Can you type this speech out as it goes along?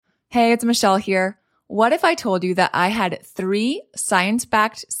Hey, it's Michelle here. What if I told you that I had 3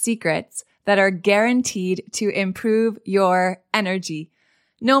 science-backed secrets that are guaranteed to improve your energy?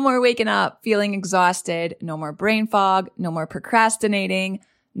 No more waking up feeling exhausted, no more brain fog, no more procrastinating,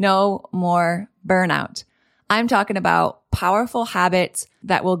 no more burnout. I'm talking about powerful habits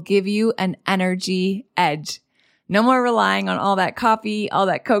that will give you an energy edge. No more relying on all that coffee, all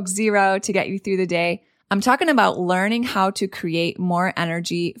that Coke Zero to get you through the day. I'm talking about learning how to create more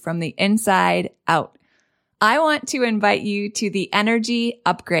energy from the inside out. I want to invite you to the Energy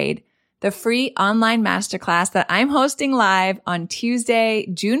Upgrade, the free online masterclass that I'm hosting live on Tuesday,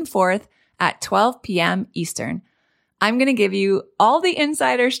 June 4th at 12 p.m. Eastern. I'm going to give you all the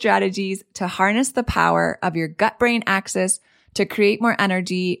insider strategies to harness the power of your gut-brain axis to create more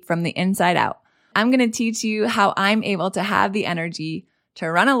energy from the inside out. I'm going to teach you how I'm able to have the energy to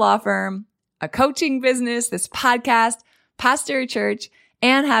run a law firm, a coaching business, this podcast, pastor a church,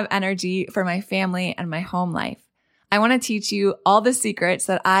 and have energy for my family and my home life. I want to teach you all the secrets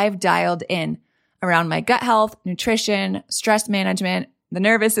that I've dialed in around my gut health, nutrition, stress management, the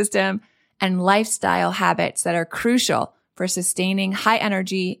nervous system, and lifestyle habits that are crucial for sustaining high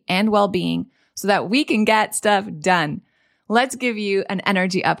energy and well-being so that we can get stuff done. Let's give you an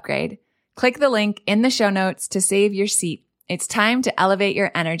energy upgrade. Click the link in the show notes to save your seat. It's time to elevate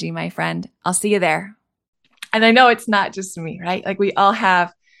your energy, my friend. I'll see you there. And I know it's not just me, right? Like we all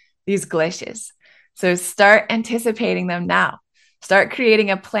have these glitches. So start anticipating them now. Start creating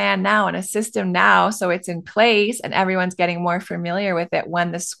a plan now and a system now so it's in place and everyone's getting more familiar with it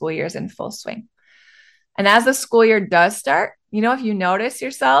when the school year is in full swing. And as the school year does start, if you notice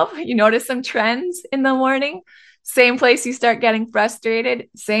yourself, you notice some trends in the morning, same place you start getting frustrated,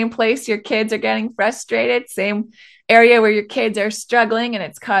 same place your kids are getting frustrated, same area where your kids are struggling and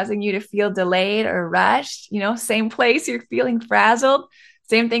it's causing you to feel delayed or rushed, same place you're feeling frazzled,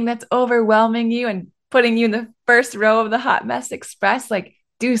 same thing that's overwhelming you and putting you in the first row of the hot mess express, like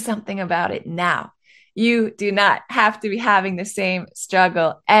do something about it now. You do not have to be having the same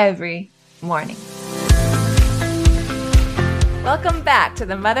struggle every morning. Welcome back to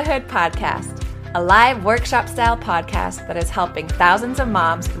the Motherhood Podcast, a live workshop style podcast that is helping thousands of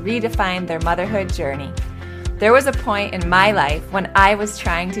moms redefine their motherhood journey. There was a point in my life when I was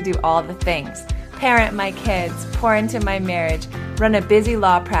trying to do all the things: parent my kids, pour into my marriage, run a busy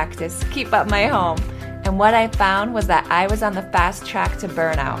law practice, keep up my home. And what I found was that I was on the fast track to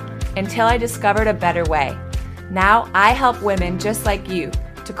burnout until I discovered a better way. Now I help women just like you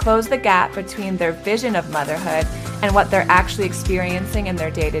to close the gap between their vision of motherhood and what they're actually experiencing in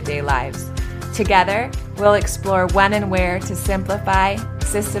their day-to-day lives. Together, we'll explore when and where to simplify,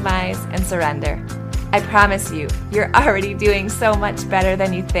 systemize, and surrender. I promise you, you're already doing so much better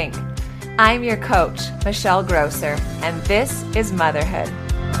than you think. I'm your coach, Michelle Grosser, and this is Motherhood.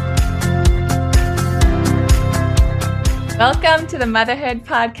 Welcome to the Motherhood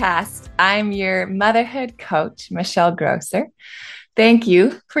Podcast. I'm your motherhood coach, Michelle Grosser. Thank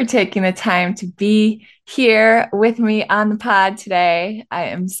you for taking the time to be here with me on the pod today. I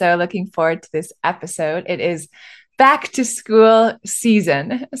am so looking forward to this episode. It is back to school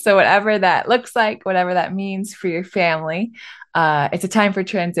season. So whatever that looks like, whatever that means for your family, it's a time for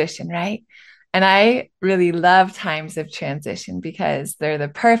transition, right? And I really love times of transition because they're the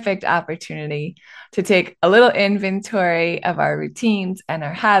perfect opportunity to take a little inventory of our routines and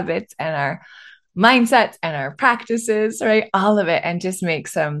our habits and our mindsets and our practices, right? All of it, and just make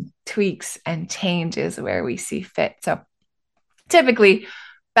some tweaks and changes where we see fit. So typically,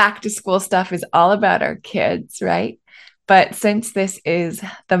 back to school stuff is all about our kids, right? But since this is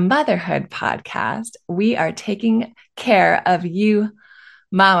the Motherhood Podcast, we are taking care of you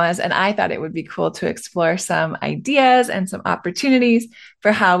mamas, and I thought it would be cool to explore some ideas and some opportunities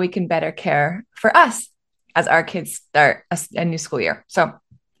for how we can better care for us as our kids start a new school year. So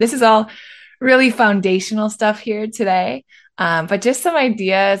this is all really foundational stuff here today, but just some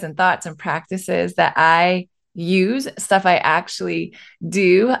ideas and thoughts and practices that I use, stuff I actually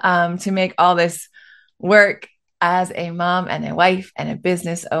do to make all this work as a mom and a wife and a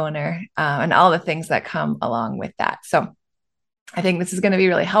business owner, and all the things that come along with that. So I think this is going to be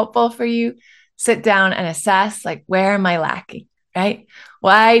really helpful for you. Sit down and assess, like, where am I lacking, right?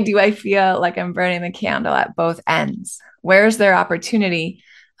 Why do I feel like I'm burning the candle at both ends? Where's there opportunity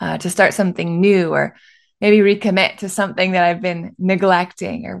to start something new, or maybe recommit to something that I've been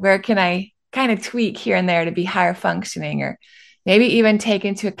neglecting? Or where can I kind of tweak here and there to be higher functioning? Or maybe even take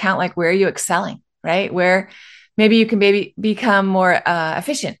into account, like, where are you excelling, right? Where maybe you can become more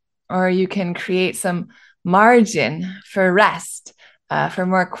efficient, or you can create some margin for rest, for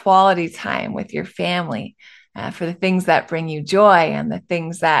more quality time with your family, for the things that bring you joy and the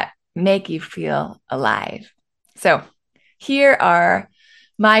things that make you feel alive. So here are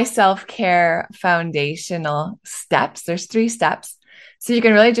my self-care foundational steps. There's 3 steps. So you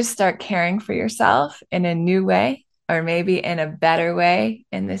can really just start caring for yourself in a new way, or maybe in a better way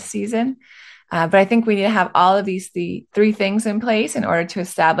in this season. But I think we need to have all of these 3 things in place in order to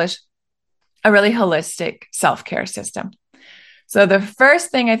establish a really holistic self-care system. So the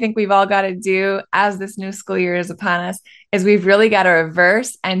first thing I think we've all got to do as this new school year is upon us is we've really got to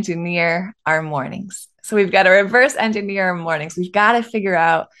reverse engineer our mornings. So we've got to reverse engineer our mornings. We've got to figure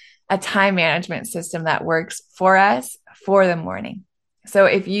out a time management system that works for us for the morning. So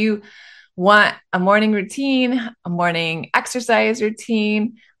if you want a morning routine, a morning exercise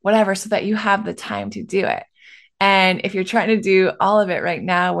routine, whatever, so that you have the time to do it. And if you're trying to do all of it right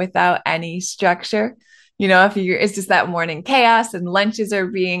now without any structure, if it's just that morning chaos and lunches are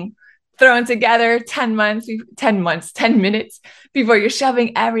being thrown together 10 minutes before you're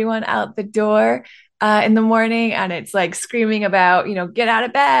shoving everyone out the door in the morning. And it's like screaming about, get out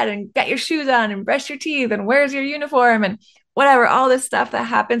of bed and get your shoes on and brush your teeth and where's your uniform and whatever, all this stuff that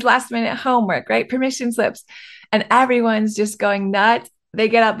happens, last minute homework, right? Permission slips. And everyone's just going nuts. They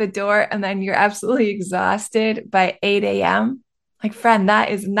get out the door and then you're absolutely exhausted by 8 a.m. Like, friend, that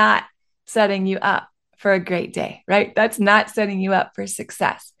is not setting you up for a great day, right? That's not setting you up for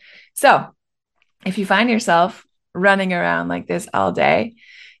success. So if you find yourself running around like this all day,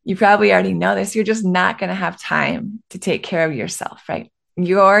 you probably already know this. You're just not going to have time to take care of yourself, right?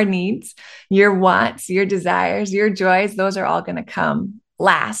 Your needs, your wants, your desires, your joys, those are all going to come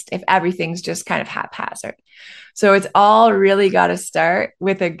last if everything's just kind of haphazard. So it's all really got to start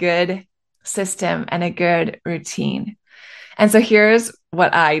with a good system and a good routine. And so here's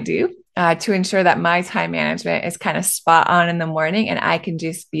what I do to ensure that my time management is kind of spot on in the morning and I can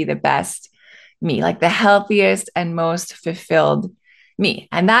just be the best me, like the healthiest and most fulfilled me.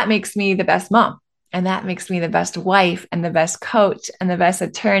 And that makes me the best mom. And that makes me the best wife and the best coach and the best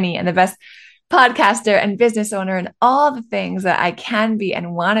attorney and the best podcaster and business owner and all the things that I can be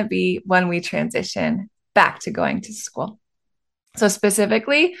and want to be when we transition back to going to school. So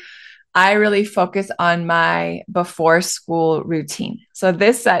specifically, I really focus on my before school routine. So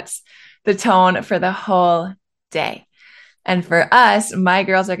this sets the tone for the whole day. And for us, my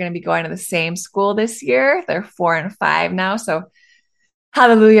girls are going to be going to the same school this year. They're 4 and 5 now. So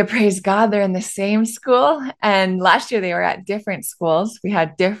hallelujah, praise God, they're in the same school. And last year they were at different schools. We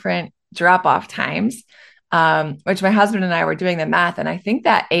had different drop-off times, which my husband and I were doing the math. And I think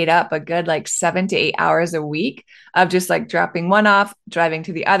that ate up a good 7 to 8 hours a week of just dropping one off, driving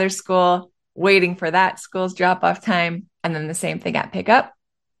to the other school, waiting for that school's drop-off time, and then the same thing at pickup.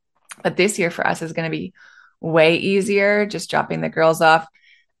 But this year for us is going to be way easier, just dropping the girls off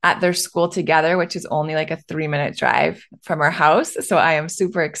at their school together, which is only a 3-minute drive from our house. So I am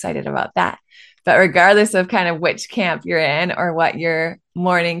super excited about that. But regardless of kind of which camp you're in or what your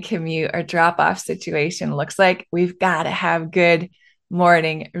morning commute or drop-off situation looks like, we've got to have good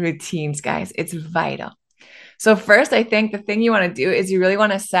morning routines, guys. It's vital. So first, I think the thing you want to do is you really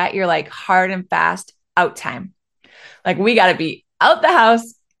want to set your hard and fast out time. We got to be out the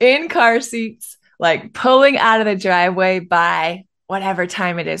house in car seats, pulling out of the driveway by whatever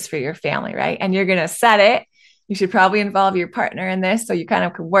time it is for your family, right? And you're going to set it. You should probably involve your partner in this so you kind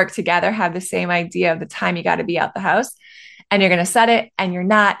of can work together, have the same idea of the time you got to be out the house. And you're going to set it and you're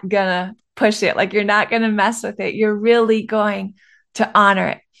not going to push it. You're not going to mess with it. You're really going to honor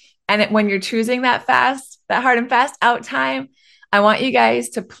it. And when you're choosing that hard and fast out time, I want you guys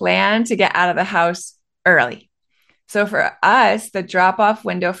to plan to get out of the house early. So for us, the drop-off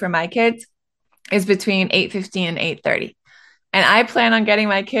window for my kids is between 8:15 and 8:30. And I plan on getting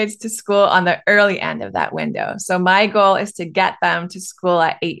my kids to school on the early end of that window. So my goal is to get them to school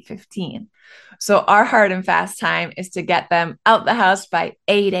at 8:15. So our hard and fast time is to get them out the house by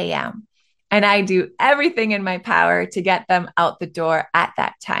 8 a.m. And I do everything in my power to get them out the door at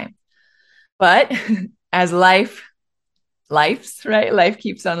that time. But as life's, right? Life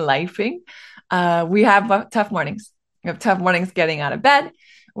keeps on lifing. We have tough mornings. We have tough mornings getting out of bed.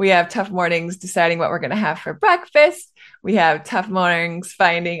 We have tough mornings deciding what we're going to have for breakfast. We have tough mornings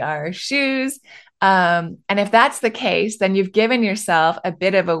finding our shoes. And if that's the case, then you've given yourself a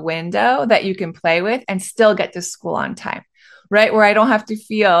bit of a window that you can play with and still get to school on time, right? Where I don't have to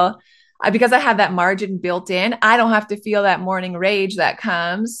feel, because I have that margin built in, I don't have to feel that morning rage that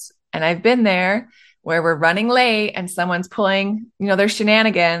comes. And I've been there where we're running late and someone's pulling, their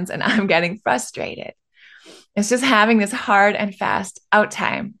shenanigans and I'm getting frustrated. It's just having this hard and fast out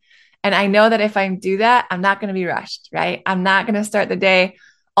time. And I know that if I do that, I'm not going to be rushed, right? I'm not going to start the day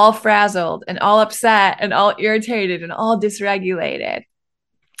all frazzled and all upset and all irritated and all dysregulated.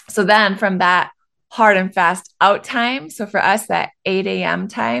 So then from that hard and fast out time, so for us, that 8 a.m.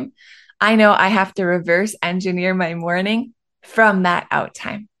 time, I know I have to reverse engineer my morning from that out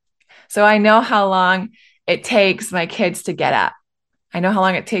time. So I know how long it takes my kids to get up. I know how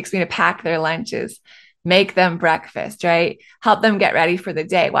long it takes me to pack their lunches, make them breakfast, right? Help them get ready for the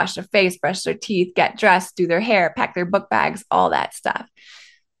day, wash their face, brush their teeth, get dressed, do their hair, pack their book bags, all that stuff.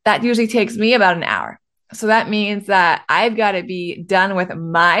 That usually takes me about an hour. So that means that I've got to be done with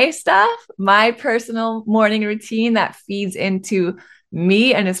my stuff, my personal morning routine that feeds into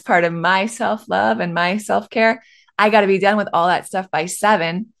me and is part of my self love and my self care. I got to be done with all that stuff by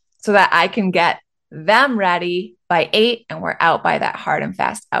 7 so that I can get them ready by 8 and we're out by that hard and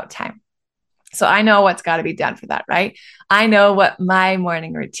fast out time. So I know what's got to be done for that, right? I know what my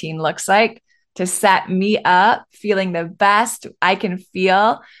morning routine looks like to set me up feeling the best I can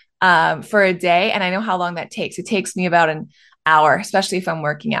feel for a day. And I know how long that takes. It takes me about an hour, especially if I'm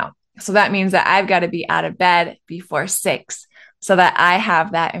working out. So that means that I've got to be out of bed before 6 so that I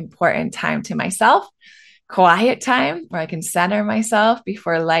have that important time to myself, quiet time where I can center myself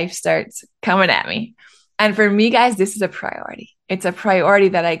before life starts coming at me. And for me, guys, this is a priority. It's a priority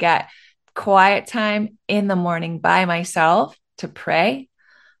that I get quiet time in the morning by myself to pray,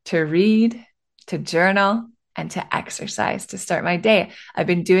 to read, to journal, and to exercise to start my day. I've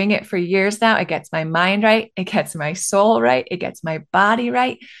been doing it for years now. It gets my mind right. It gets my soul right. It gets my body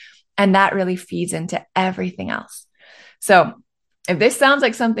right. And that really feeds into everything else. So if this sounds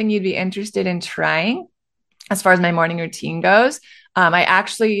like something you'd be interested in trying, as far as my morning routine goes, I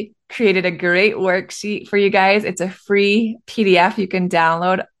actually created a great worksheet for you guys. It's a free PDF you can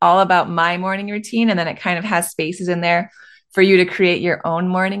download all about my morning routine. And then it kind of has spaces in there for you to create your own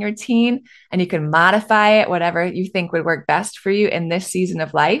morning routine. And you can modify it, whatever you think would work best for you in this season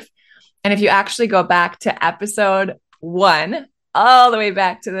of life. And if you actually go back to episode 1, all the way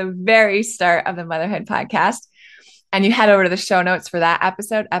back to the very start of the Motherhood Podcast, and you head over to the show notes for that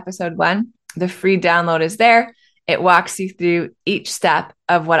episode 1, the free download is there. It walks you through each step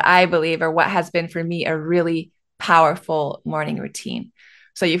of what I believe or what has been for me a really powerful morning routine.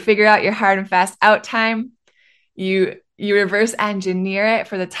 So you figure out your hard and fast out time. You reverse engineer it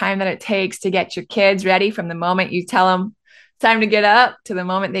for the time that it takes to get your kids ready from the moment you tell them time to get up to the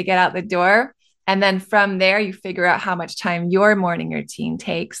moment they get out the door. And then from there, you figure out how much time your morning routine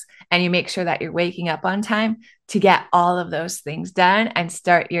takes, and you make sure that you're waking up on time to get all of those things done and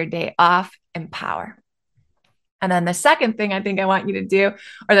start your day off in power. And then the second thing I think I want you to do,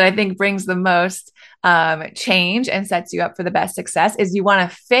 or that I think brings the most change and sets you up for the best success, is you want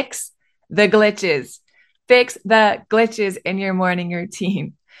to fix the glitches. Fix the glitches in your morning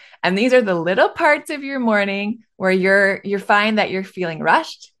routine. And these are the little parts of your morning where you find that you're feeling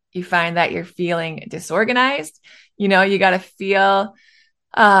rushed. You find that you're feeling disorganized. You got to feel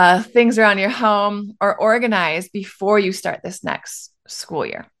things around your home or organized before you start this next school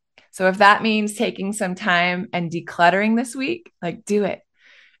year. So if that means taking some time and decluttering this week, like, do it.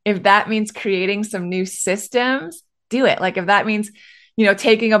 If that means creating some new systems, do it. Like if that means,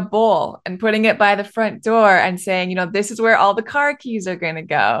 taking a bowl and putting it by the front door and saying, this is where all the car keys are going to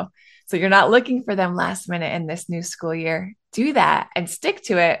go. So you're not looking for them last minute in this new school year. Do that and stick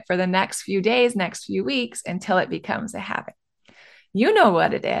to it for the next few days, next few weeks until it becomes a habit. You know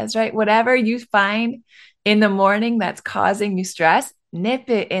what it is, right? Whatever you find in the morning that's causing you stress,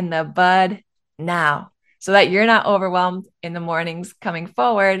 nip it in the bud now so that you're not overwhelmed in the mornings coming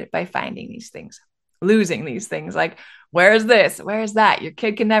forward by finding these things, losing these things. Like, where's this? Where's that? Your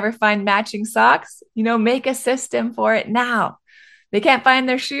kid can never find matching socks. Make a system for it now. They can't find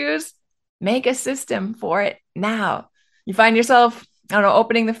their shoes. Make a system for it now. You find yourself,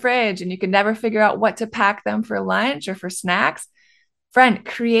 opening the fridge and you can never figure out what to pack them for lunch or for snacks. Friend,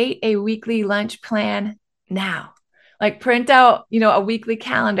 create a weekly lunch plan now. Like print out, a weekly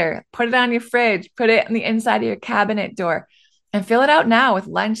calendar, put it on your fridge, put it on the inside of your cabinet door and fill it out now with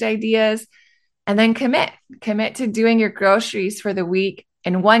lunch ideas. And then commit to doing your groceries for the week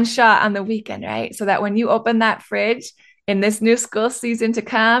in one shot on the weekend, right? So that when you open that fridge in this new school season to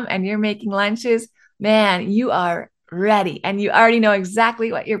come and you're making lunches, man, you are ready and you already know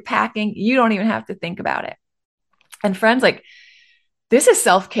exactly what you're packing. You don't even have to think about it. And friends, like, this is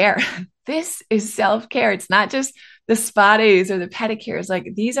self-care. This is self-care. It's not just the spa days or the pedicures.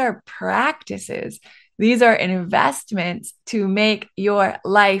 Like, these are practices. These are investments to make your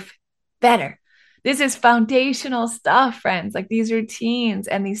life better. This is foundational stuff, friends. Like, these routines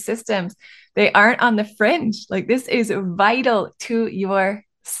and these systems, they aren't on the fringe. Like, this is vital to your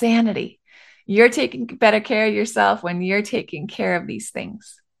sanity. You're taking better care of yourself when you're taking care of these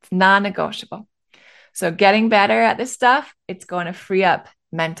things. It's non-negotiable. So getting better at this stuff, it's going to free up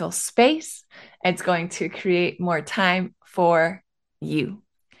mental space. It's going to create more time for you.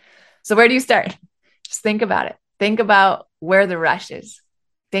 So where do you start? Just think about it. Think about where the rush is.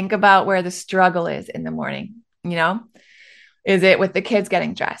 Think about where the struggle is in the morning. Is it with the kids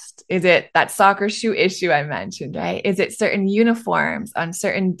getting dressed? Is it that soccer shoe issue I mentioned, right? Is it certain uniforms on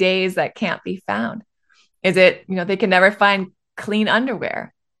certain days that can't be found? Is it, they can never find clean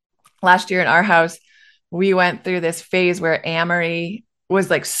underwear? Last year in our house, we went through this phase where Amory was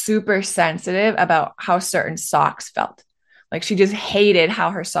like super sensitive about how certain socks felt. Like she just hated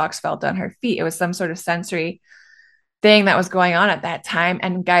how her socks felt on her feet. It was some sort of sensory thing that was going on at that time.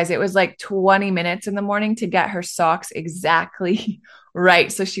 And guys, it was like 20 minutes in the morning to get her socks exactly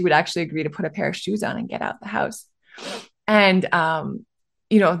right. So she would actually agree to put a pair of shoes on and get out the house. And,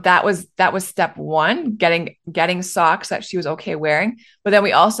 that was step one, getting socks that she was okay wearing. But then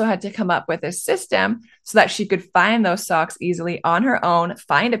we also had to come up with a system so that she could find those socks easily on her own,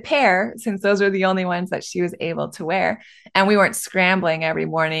 find a pair, since those were the only ones that she was able to wear. And we weren't scrambling every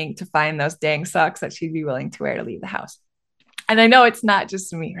morning to find those dang socks that she'd be willing to wear to leave the house. And I know it's not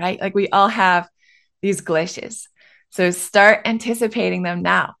just me, right? Like we all have these glitches. So start anticipating them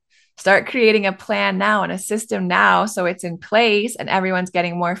now. Start creating a plan now and a system now so it's in place and everyone's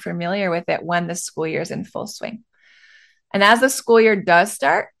getting more familiar with it when the school year is in full swing. And as the school year does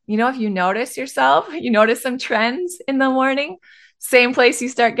start, if you notice yourself, you notice some trends in the morning, same place you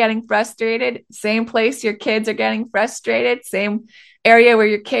start getting frustrated, same place your kids are getting frustrated, same area where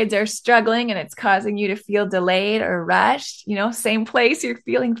your kids are struggling and it's causing you to feel delayed or rushed, same place you're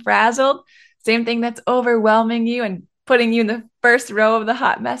feeling frazzled, same thing that's overwhelming you and putting you in the first row of the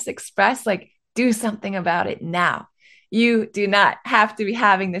hot mess express. Like, do something about it now. You do not have to be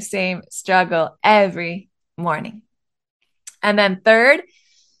having the same struggle every morning. And then third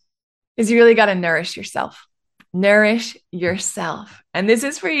is you really got to nourish yourself. Nourish yourself. And this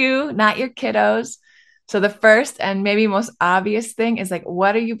is for you, not your kiddos. So the first and maybe most obvious thing is like,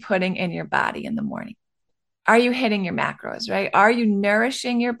 what are you putting in your body in the morning? Are you hitting your macros, right? Are you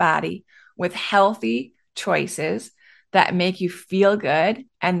nourishing your body with healthy choices that make you feel good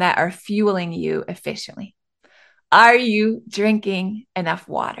and that are fueling you efficiently? Are you drinking enough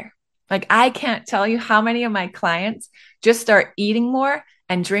water? Like I can't tell you how many of my clients just start eating more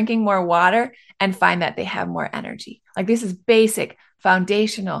and drinking more water and find that they have more energy. Like this is basic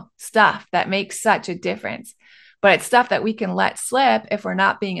foundational stuff that makes such a difference, but it's stuff that we can let slip if we're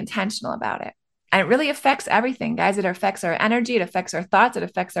not being intentional about it. And it really affects everything, guys. It affects our energy. It affects our thoughts. It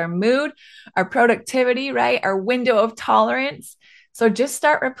affects our mood, our productivity, right? Our window of tolerance. So just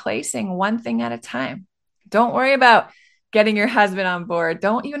start replacing one thing at a time. Don't worry about getting your husband on board.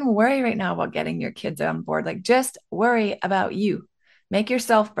 Don't even worry right now about getting your kids on board. Like just worry about you. Make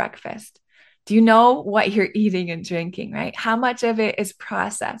yourself breakfast. Do you know what you're eating and drinking, right? How much of it is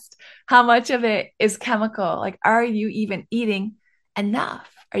processed? How much of it is chemical? Like, are you even eating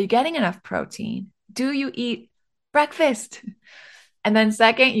enough? Are you getting enough protein? Do you eat breakfast? And then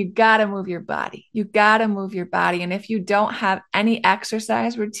second, you got to move your body. You got to move your body. And if you don't have any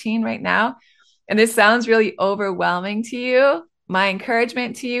exercise routine right now, and this sounds really overwhelming to you, my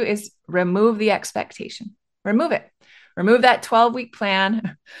encouragement to you is remove the expectation. Remove it. Remove that 12-week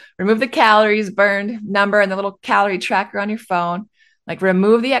plan. Remove the calories burned number and the little calorie tracker on your phone. Like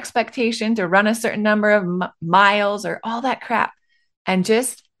remove the expectation to run a certain number of miles or all that crap. And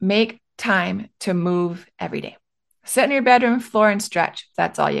just make time to move every day. Sit on your bedroom floor and stretch.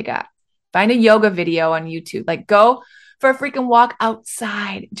 That's all you got. Find a yoga video on YouTube. Like go for a freaking walk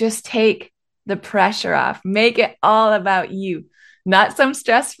outside. Just take the pressure off. Make it all about you, not some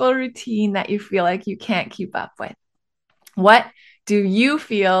stressful routine that you feel like you can't keep up with. What do you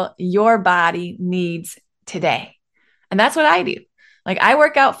feel your body needs today? And that's what I do. Like I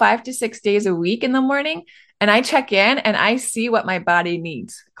work out 5 to 6 days a week in the morning and I check in and I see what my body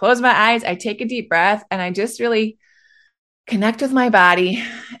needs. Close my eyes, I take a deep breath and I just really connect with my body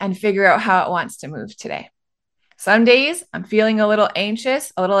and figure out how it wants to move today. Some days I'm feeling a little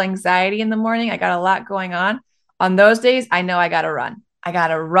anxious, a little anxiety in the morning. I got a lot going on. On those days, I know I got to run. I got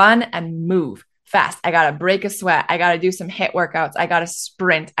to run and move fast. I got to break a sweat. I got to do some HIIT workouts. I got to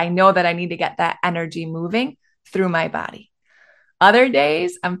sprint. I know that I need to get that energy moving through my body. Other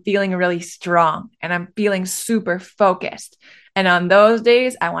days, I'm feeling really strong and I'm feeling super focused. And on those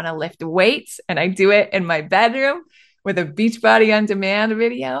days, I want to lift weights and I do it in my bedroom with a Beachbody on Demand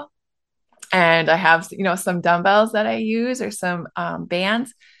video. And I have, some dumbbells that I use or some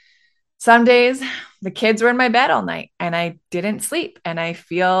bands. Some days the kids were in my bed all night and I didn't sleep and I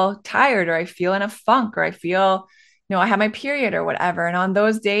feel tired or I feel in a funk or I feel, I have my period or whatever. And on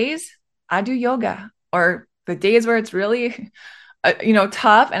those days, I do yoga. Or the days where it's really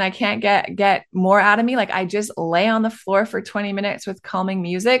tough and I can't get more out of me, like I just lay on the floor for 20 minutes with calming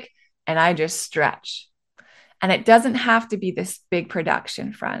music and I just stretch. And it doesn't have to be this big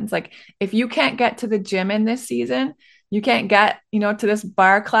production, friends. Like if you can't get to the gym in this season, you can't get, to this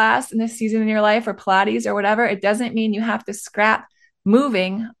bar class in this season in your life or Pilates or whatever, it doesn't mean you have to scrap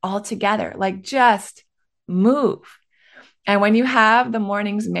moving altogether. Like just move. And when you have the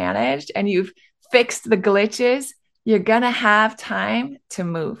mornings managed and you've fixed the glitches, you're going to have time to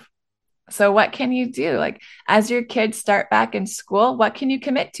move. So what can you do? Like as your kids start back in school, what can you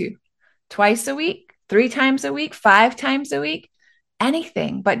commit to? Twice a week, 3 times a week, 5 times a week,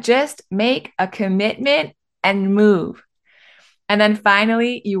 anything, but just make a commitment and move. And then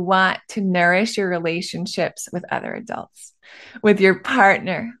finally, you want to nourish your relationships with other adults, with your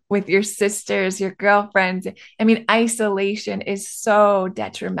partner, with your sisters, your girlfriends. I mean, isolation is so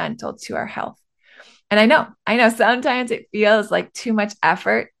detrimental to our health. And I know sometimes it feels like too much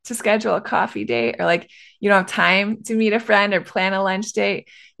effort to schedule a coffee date, or like you don't have time to meet a friend or plan a lunch date.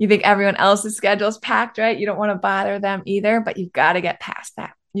 You think everyone else's schedule is packed, right? You don't want to bother them either, but you've got to get past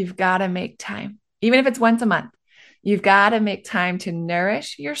that. You've got to make time, even if it's once a month. You've got to make time to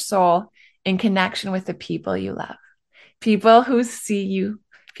nourish your soul in connection with the people you love, people who see you,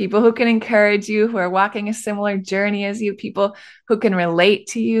 people who can encourage you, who are walking a similar journey as you, people who can relate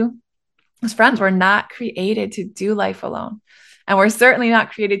to you. As friends, we're not created to do life alone. And we're certainly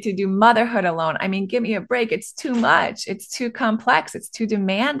not created to do motherhood alone. I mean, give me a break. It's too much. It's too complex. It's too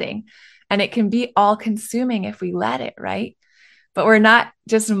demanding. And it can be all consuming if we let it, right? But we're not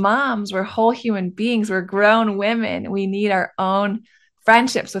just moms. We're whole human beings. We're grown women. We need our own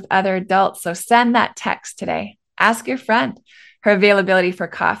friendships with other adults. So send that text today. Ask your friend her availability for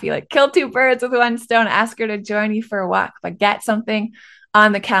coffee. Like kill 2 birds with 1 stone. Ask her to join you for a walk, but get something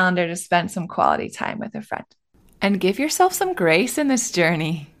on the calendar to spend some quality time with a friend. And give yourself some grace in this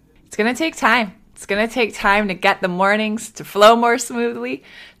journey. It's going to take time. It's going to take time to get the mornings to flow more smoothly.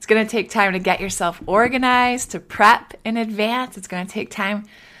 It's going to take time to get yourself organized, to prep in advance. It's going to take time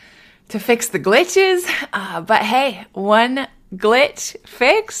to fix the glitches. But hey, 1 glitch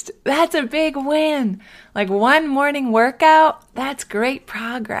fixed, that's a big win. Like 1 morning workout, that's great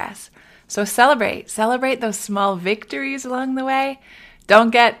progress. So celebrate those small victories along the way.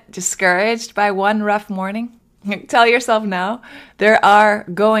 Don't get discouraged by 1 rough morning. Tell yourself no. There are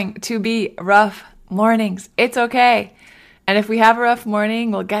going to be rough mornings. It's okay. And if we have a rough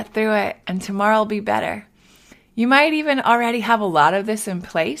morning, we'll get through it and tomorrow will be better. You might even already have a lot of this in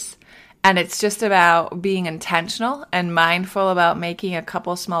place, and it's just about being intentional and mindful about making a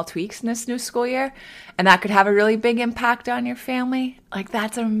couple small tweaks in this new school year, and that could have a really big impact on your family. Like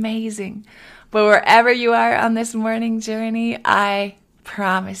that's amazing. But wherever you are on this morning journey, I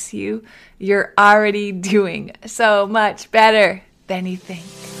promise you, you're already doing so much better than you think.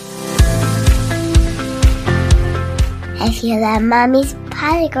 If you love Mommy's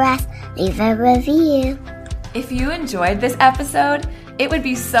Podcast, leave a review. If you enjoyed this episode, it would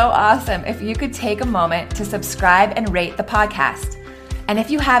be so awesome if you could take a moment to subscribe and rate the podcast. And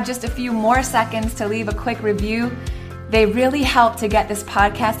if you have just a few more seconds to leave a quick review, they really help to get this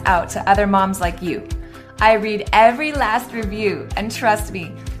podcast out to other moms like you. I read every last review, and trust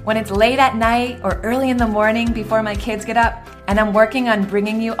me, when it's late at night or early in the morning before my kids get up and I'm working on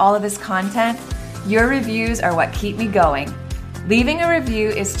bringing you all of this content, your reviews are what keep me going. Leaving a review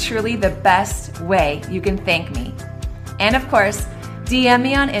is truly the best way you can thank me. And of course, DM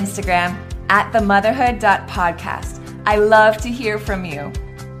me on Instagram at themotherhood.podcast. I love to hear from you.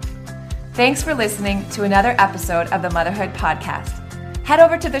 Thanks for listening to another episode of the Motherhood Podcast. Head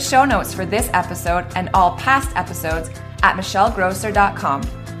over to the show notes for this episode and all past episodes at michellegrosser.com,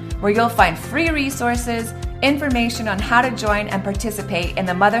 where you'll find free resources, information on how to join and participate in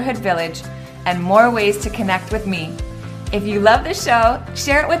the Motherhood Village, and more ways to connect with me. If you love the show,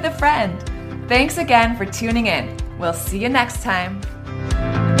 share it with a friend. Thanks again for tuning in. We'll see you next time.